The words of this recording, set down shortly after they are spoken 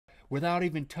without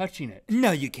even touching it. No,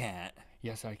 you can't.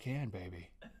 Yes, I can, baby.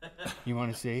 You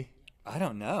want to see? I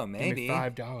don't know, maybe. Give me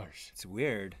 $5. It's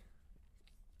weird.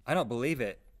 I don't believe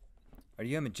it. Are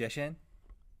you a magician?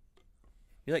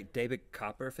 You're like David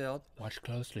Copperfield? Watch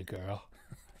closely, girl.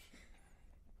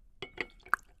 Look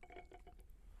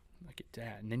at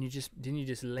that. And then you just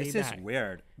lay back. This is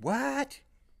weird. What?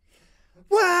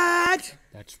 What?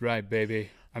 That's right,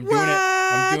 baby. I'm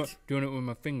What? doing it with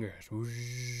my fingers. Oh,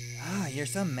 you're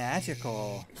so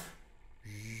magical.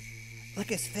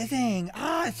 Look, it's fizzing.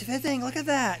 Ah, it's fizzing. Look at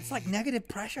that. It's like negative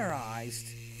pressurized.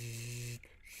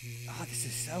 Oh, this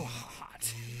is so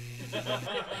hot. Here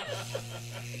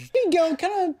you go.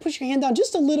 Kind of push your hand down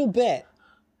just a little bit.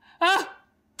 Ah!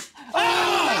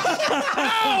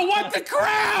 Oh! What the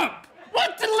crap?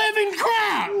 What the living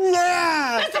crap?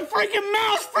 Yeah. That's a freaking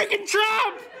mouse freaking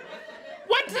trap!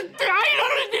 What the? I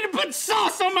don't need to put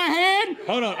sauce on my head.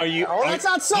 Hold on, are you? Oh, that's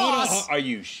not sauce. Are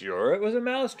you sure it was a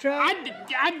mouse trap?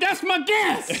 That's my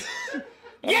guess.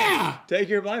 Yeah. Take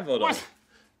your blindfold off.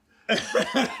 Hey,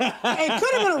 it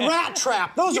could have been a rat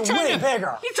trap. Those are way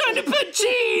bigger. You're trying to put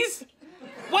cheese.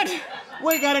 What?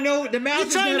 We gotta know. The mouse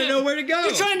is gotta know where to go.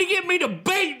 You're trying to get me to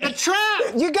bait the trap.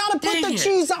 You gotta put the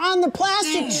cheese on the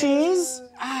plastic cheese.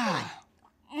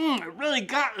 It really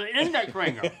got the index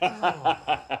finger.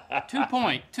 2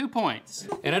 points.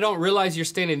 And I don't realize you're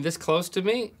standing this close to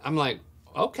me. I'm like,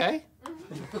 okay.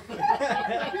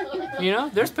 You know,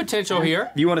 there's potential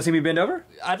here. You want to see me bend over?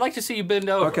 I'd like to see you bend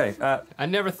over. Okay. I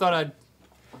never thought I'd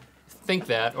think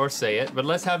that or say it, but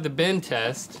let's have the bend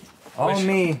test.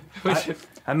 Me.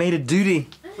 I made a duty.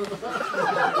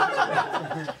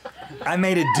 I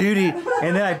made a duty,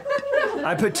 and then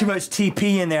I put too much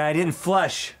TP in there. I didn't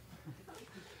flush.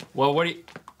 Well, what do you...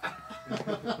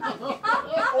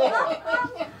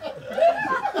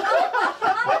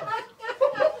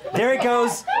 There it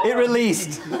goes. It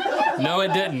released. No,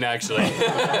 it didn't, actually.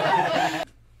 Hey,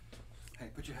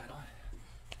 put your hat on.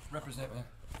 Represent, man.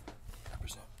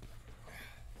 Represent.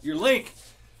 Your link.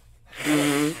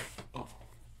 Oh.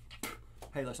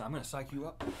 Hey, listen, I'm gonna psych you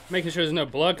up. Making sure there's no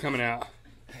blood coming out.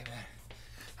 Hey, man,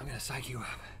 I'm gonna psych you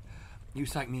up. You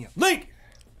psych me up. Link!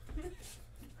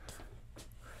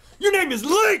 Your name is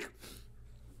Link!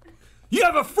 You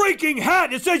have a freaking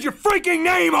hat that says your freaking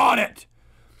name on it!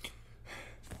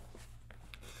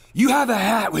 You have a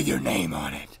hat with your name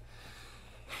on it.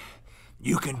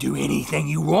 You can do anything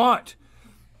you want.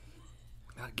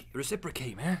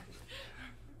 Reciprocate, man.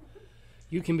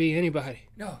 You can be anybody.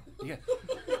 No, you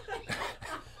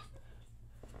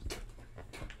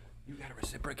gotta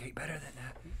reciprocate better than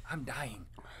that. I'm dying.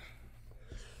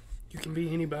 You can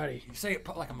be anybody. You say it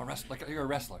like I'm a wrestler, like you're a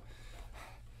wrestler.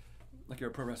 Like you're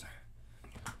a pro wrestler.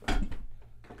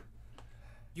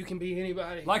 You can be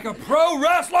anybody. Like a pro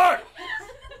wrestler!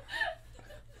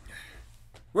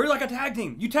 We're like a tag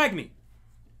team. You tagged me.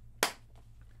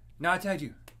 Now I tagged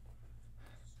you.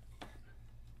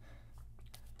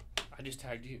 I just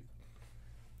tagged you.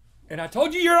 And I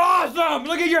told you you're awesome!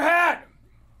 Look at your hat!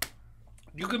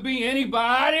 You can be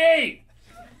anybody!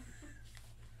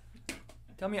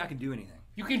 Tell me I can do anything.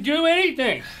 You can do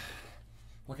anything!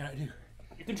 What can I do?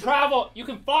 You can travel, you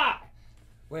can fly.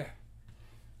 Where?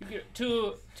 You can,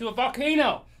 to a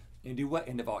volcano. And do what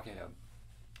in the volcano?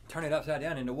 Turn it upside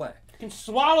down into what? You can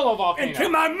swallow a volcano. Into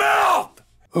my mouth!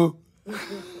 Oh.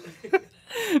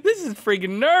 This is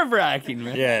freaking nerve-wracking,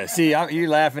 man. Yeah, see, you're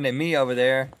laughing at me over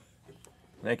there.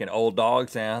 Making old dog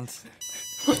sounds.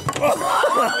 What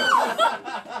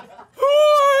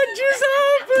just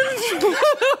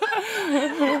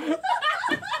happened?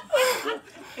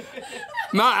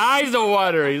 My eyes are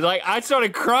watery. Like, I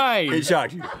started crying. It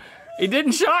shocked you. It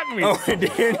didn't shock me. Oh, it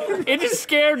did? It just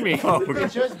scared me. Oh, okay.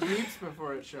 It just beeps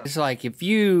before it shows. It's like if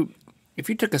you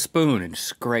took a spoon and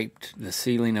scraped the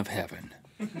ceiling of heaven,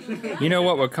 you know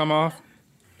what would come off?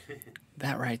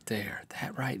 That right there,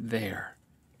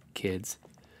 kids.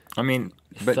 I mean,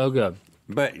 but So good.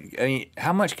 But I mean,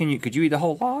 how much could you eat the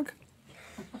whole log?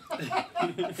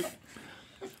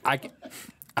 I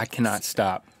cannot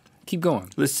stop. Keep going.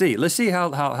 Let's see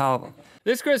how.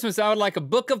 This Christmas, I would like a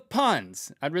book of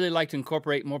puns. I'd really like to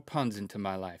incorporate more puns into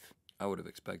my life. I would have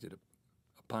expected a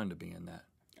pun to be in that.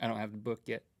 I don't have the book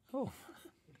yet. Oh.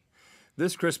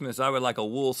 This Christmas, I would like a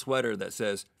wool sweater that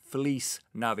says Feliz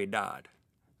Navidad.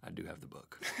 I do have the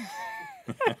book.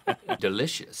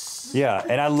 Delicious. Yeah,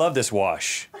 and I love this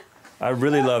wash. I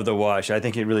really love the wash. I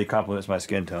think it really complements my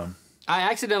skin tone. I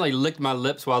accidentally licked my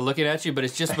lips while looking at you, but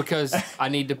it's just because I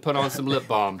need to put on some lip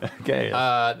balm. Okay.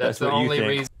 That's the what you only think.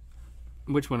 reason.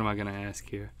 Which one am I gonna ask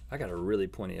here? I got a really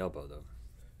pointy elbow though.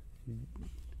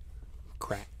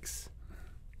 Cracks.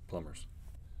 Plumbers.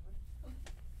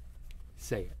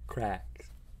 Say it. Cracks.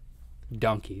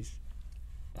 Donkeys.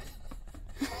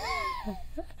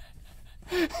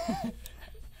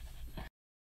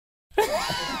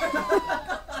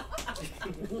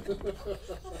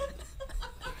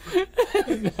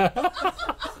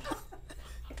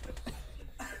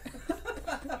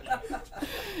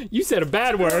 You said a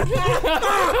bad word.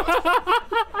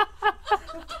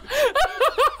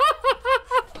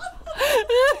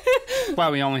 Why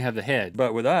we only have the head.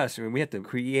 But with us, we have to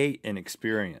create an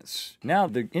experience. Now,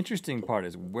 the interesting part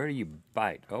is, where do you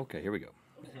bite? Okay, here we go.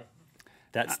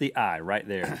 That's the eye right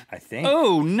there, I think.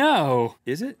 Oh, no.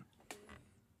 Is it?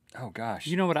 Oh, gosh.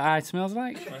 You know what an eye smells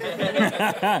like?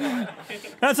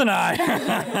 That's an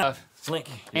eye. Link.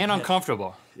 And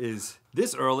uncomfortable.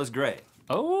 This Earl is gray.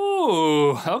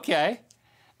 Oh, okay.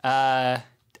 A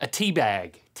tea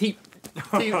bag.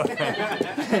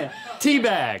 Tea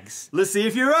bags. Let's see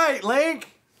if you're right, Link.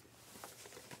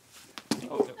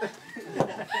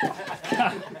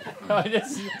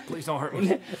 Please don't hurt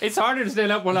me. It's harder to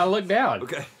stand up when I look down.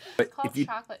 Okay. It's called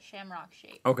chocolate shamrock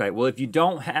shake. Okay, well, if you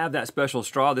don't have that special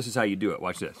straw, this is how you do it.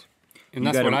 Watch this. And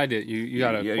that's what I did. You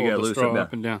gotta you pull gotta the loosen straw it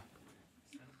up and down.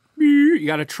 You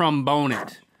gotta trombone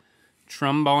it.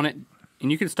 Trombone it.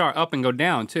 And you can start up and go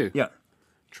down, too. Yeah.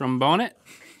 Trombone it.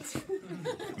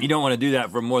 You don't want to do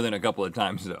that for more than a couple of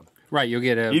times, though. Right, you'll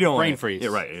get a brain freeze. Yeah,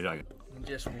 right. You're not gonna...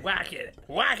 Just whack it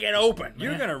open.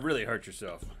 You're gonna really hurt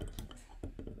yourself.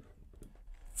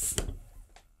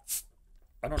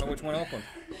 I don't know which one opened.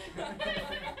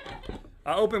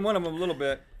 I opened one of them a little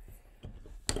bit.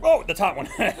 Oh, the top one.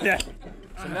 So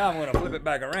now I'm gonna flip it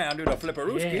back around, do the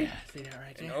flipperooski. Yeah, see that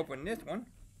right there? And open this one.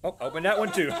 Oh, open that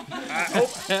one too.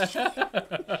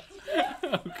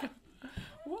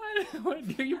 What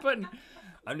are you putting?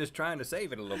 I'm just trying to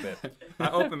save it a little bit. I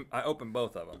open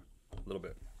both of them a little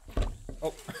bit.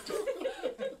 Oh.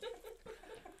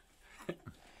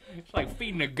 It's like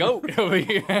feeding a goat over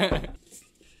here. I'm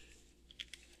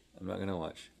not gonna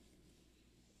watch.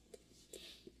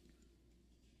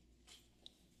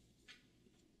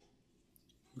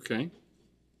 Okay.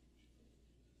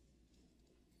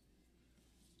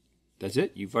 That's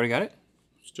it? You've already got it?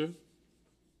 Let's do it.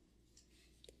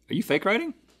 Are you fake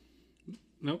writing?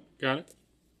 Nope, got it.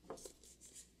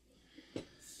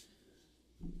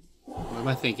 What am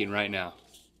I thinking right now?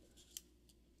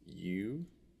 You?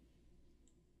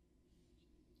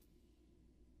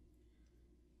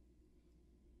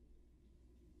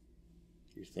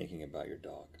 You're thinking about your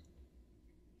dog.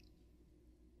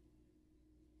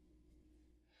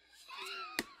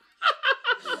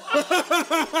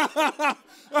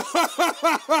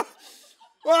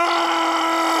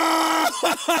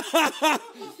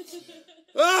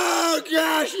 Oh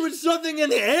gosh, with something in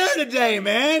the air today,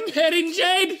 man. Petting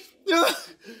Jade?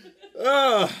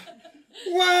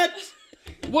 What?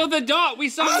 Well, the dog. We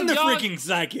saw I'm the the dog. freaking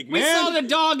psychic, man. We saw the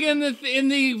dog in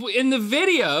the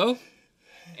video,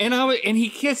 and he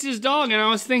kissed his dog, and I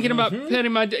was thinking about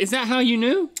petting my. Is that how you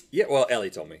knew? Yeah, well, Ellie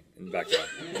told me in the background.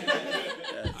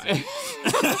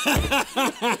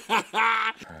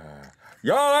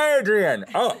 Yo, Adrian!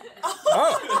 Oh!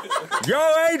 Yo,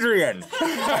 Adrian!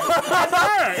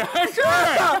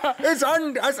 It's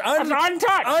untouched!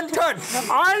 Untouched!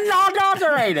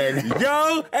 Unadulterated!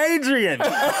 Yo, Adrian!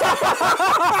 Then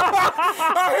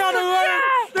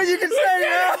you can say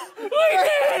that! We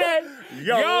did it!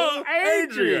 Yo,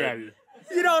 Adrian!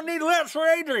 You don't need lips for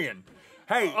Adrian!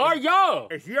 Hey, Oh, yo!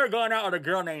 if you're going out with a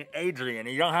girl named Adrian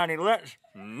and you don't have any lips,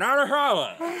 not a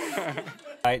problem.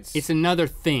 It's another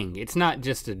thing. It's not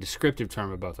just a descriptive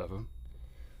term of both of them.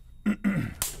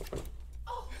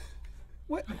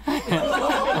 What? I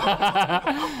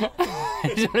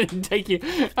just wanted to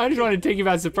take you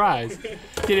by surprise.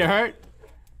 Did it hurt?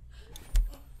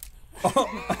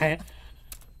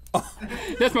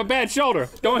 That's my bad shoulder.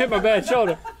 Don't hit my bad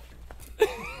shoulder.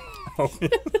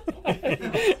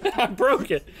 I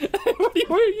broke it.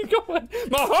 Where are you going?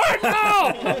 My heart!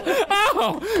 Ow!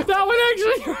 Ow! That one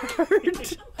actually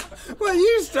hurt. Well,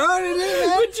 you started it,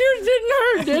 man. But yours didn't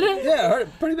hurt, did it? Yeah, it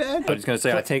hurt pretty bad. I'm just gonna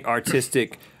say I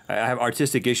have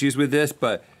artistic issues with this,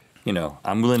 but you know,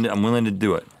 I'm willing to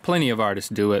do it. Plenty of artists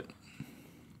do it.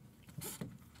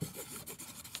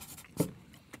 There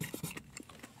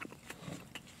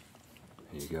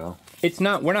you go. It's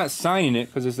not. We're not signing it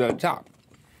because it's at the top.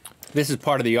 This is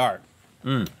part of the art.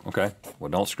 Okay. Well,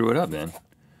 don't screw it up then.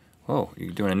 Whoa,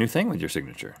 you're doing a new thing with your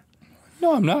signature.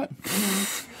 No, I'm not.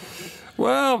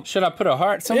 Well, Should I put a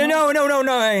heart somewhere?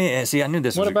 no. See, I knew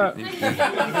this. What about?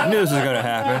 I knew this was gonna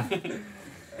happen.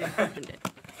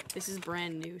 This is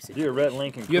brand new. So Dear Rhett,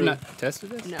 Lincoln, You have not tested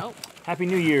this? no. Happy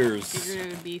New Year's. Figured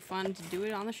it would be fun to do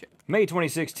it on the show. May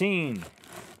 2016.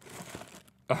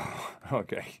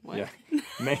 Okay. What? Yeah.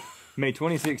 May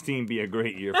 2016 be a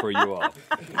great year for you all.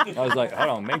 I was like, hold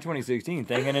on, May 2016,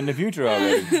 thinking in the future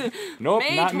already. Nope,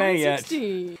 not May yet.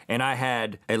 And I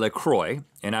had a LaCroix,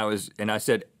 and I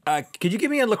said, could you give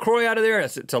me a LaCroix out of there? I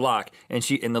said, to Locke. And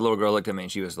the little girl looked at me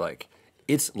and she was like,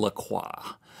 it's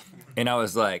LaCroix. And I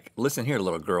was like, listen here,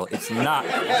 little girl, it's not,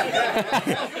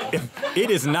 it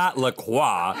is not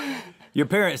LaCroix. Your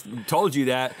parents told you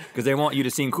that because they want you to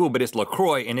seem cool, but it's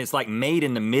LaCroix, and it's like made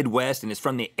in the Midwest, and it's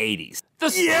from the 80s. The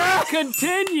story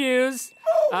continues.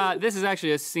 This is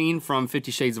actually a scene from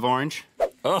 50 Shades of Orange.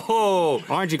 Oh!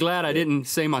 Aren't you glad I didn't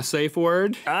say my safe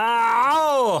word?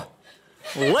 Ow!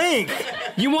 Link!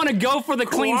 You want to go for the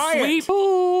clean Quiet. sweep?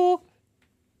 Ooh.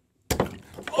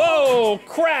 Oh,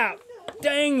 crap!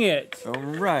 Dang it! All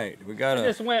right, we got It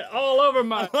just went all over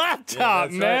my laptop,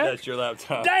 that's man. Right, that's your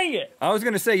laptop. Dang it! I was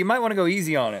gonna say, you might want to go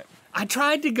easy on it. I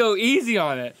tried to go easy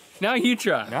on it. Now you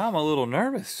try. Now I'm a little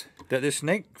nervous that this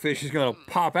snakefish is gonna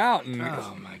pop out and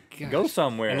Oh my god. go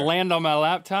somewhere. And land on my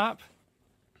laptop?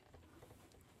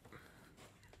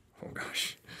 Oh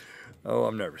gosh. Oh,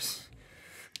 I'm nervous.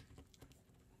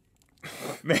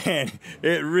 Man,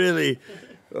 it really,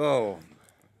 oh,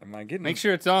 am I getting, Make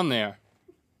sure it's on there.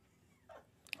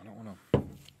 I don't want to,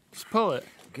 Just pull it.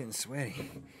 I'm getting sweaty.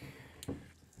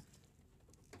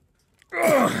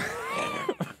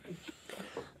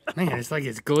 Man, it's like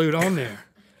it's glued on there.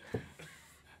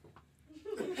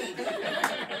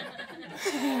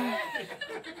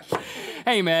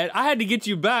 Hey man, I had to get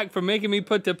you back for making me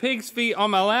put the pig's feet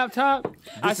on my laptop.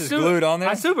 This is glued on there?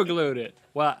 I super glued it.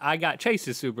 Well, I got Chase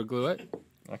to super glue it.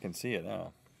 I can see it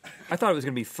now. I thought it was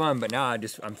gonna be fun, but now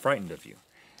I'm frightened of you.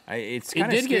 It's kind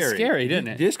of did get scary, didn't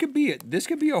it? This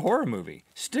could be a horror movie.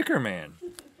 Sticker Man.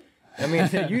 I mean,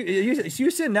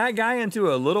 you send that guy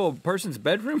into a little person's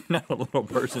bedroom? Not a little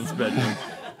person's bedroom,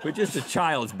 but just a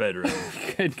child's bedroom.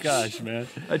 Good gosh, man.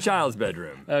 A child's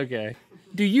bedroom. Okay.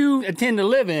 Do you intend to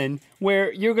live in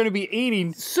where you're going to be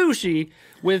eating sushi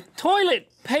with toilet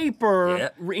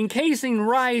paper encasing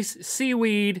rice,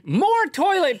 seaweed, more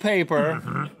toilet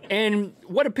paper, and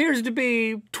what appears to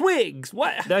be twigs?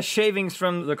 What? That's shavings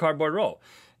from the cardboard roll.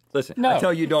 Listen, No. I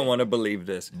tell you don't want to believe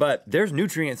this, but there's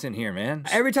nutrients in here, man.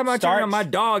 Every time I turn Starch. around, my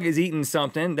dog is eating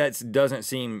something that doesn't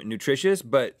seem nutritious,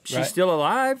 but she's Right. still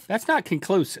alive. That's not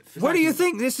conclusive. What do you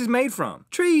think this is made from?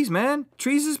 Trees, man.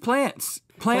 Trees is plants.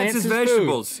 Plants is Plants is food.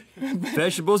 vegetables.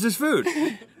 Vegetables is food.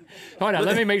 Hold on,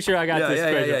 let me make sure I got this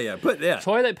straight. Yeah.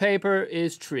 Toilet paper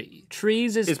is tree.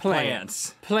 Trees is Is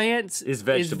plants. Plants Is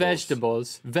is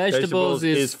vegetables. Vegetables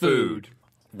is food.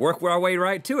 Work our way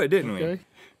right to it, didn't we? Okay.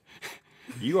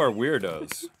 You are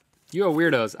weirdos. You are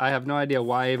weirdos. I have no idea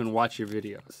why I even watch your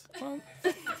videos.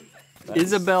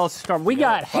 Isabel Storm. We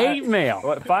got hate mail.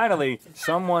 Well, finally,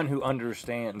 someone who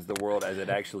understands the world as it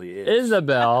actually is.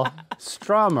 Isabel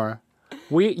Strummer.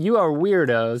 You are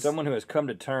weirdos. Someone who has come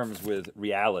to terms with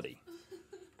reality.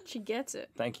 She gets it.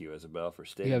 Thank you, Isabel, for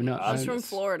stating You have no- the She's obvious. from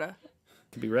Florida.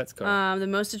 To be Rhett's card. The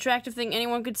most attractive thing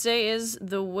anyone could say is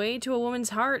the way to a woman's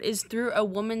heart is through a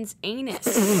woman's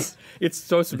anus. It's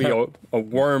supposed to be a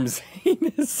worm's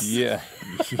anus. Yeah.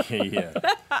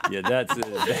 Yeah, that's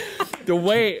it. The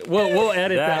way we'll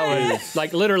edit that That one. is-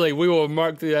 Like literally, we will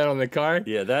mark through that on the card.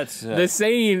 Yeah, that's... The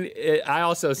saying I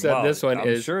also said Wow, this one I'm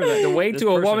is sure that the way this to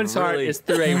a person woman's heart really- is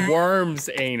through a worm's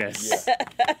anus.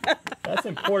 That's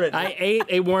important. I ate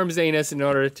a worm's anus in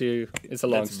order to. It's a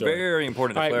long That's story. very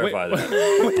important to All right, clarify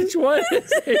that. Which one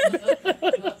is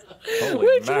it? Holy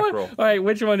Which mackerel. one? All right,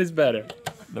 which one is better?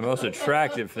 The most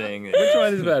attractive thing. Which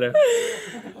one is better?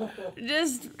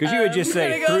 Just Because you would just say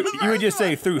I'm gonna go through, with the you would just first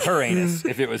say through her anus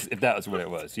if that was what it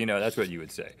was. You know, that's what you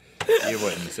would say. You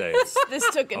wouldn't say. one. This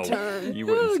took a turn. You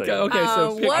wouldn't say. Okay, that.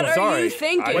 so pick What one. are sorry. you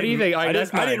thinking? What do you think? All right,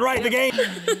 that's I didn't mine. write the game.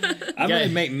 I'm Yeah. gonna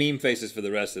make meme faces for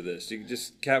the rest of this. You can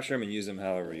just capture them and use them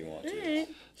however you want to.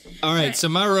 All right, so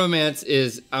my romance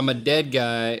is I'm a dead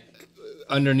guy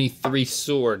underneath 3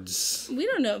 swords. We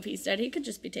don't know if he's dead. He could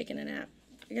just be taking a nap.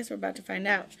 I guess we're about to find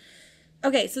out.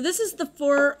 Okay, so this is the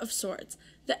 4 of Swords.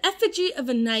 The effigy of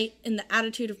a knight in the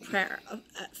attitude of prayer,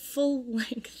 at full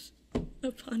length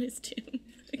upon his tomb.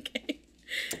 Okay.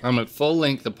 I'm at full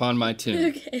length upon my tomb.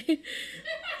 Okay.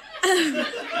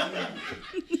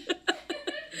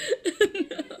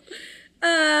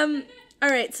 All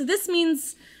right, so this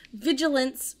means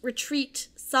vigilance, retreat,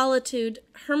 solitude,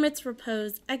 hermit's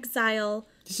repose, exile,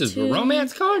 This is a tomb,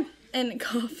 romance card? and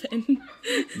coffin.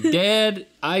 Dead,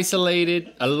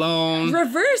 isolated, alone.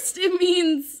 Reversed, it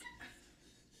means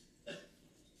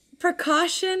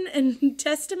precaution and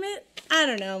testament. I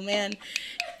don't know, man.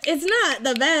 It's not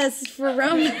the best for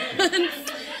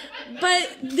romance.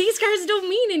 But these cards don't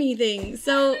mean anything,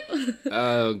 so...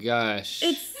 Oh, gosh.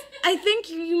 I think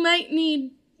you might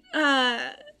need,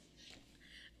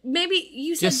 maybe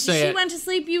you said she went to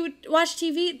sleep, you would watch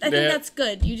TV. I think that's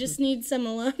good. You just need some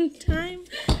alone time.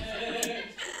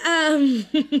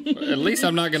 At least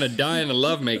I'm not going to die in the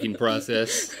lovemaking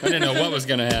process. I didn't know what was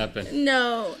going to happen.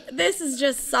 No, this is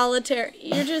just solitary.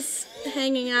 You're just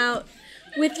hanging out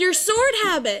with your sword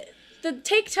habit.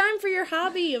 Take time for your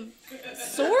hobby of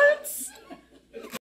swords?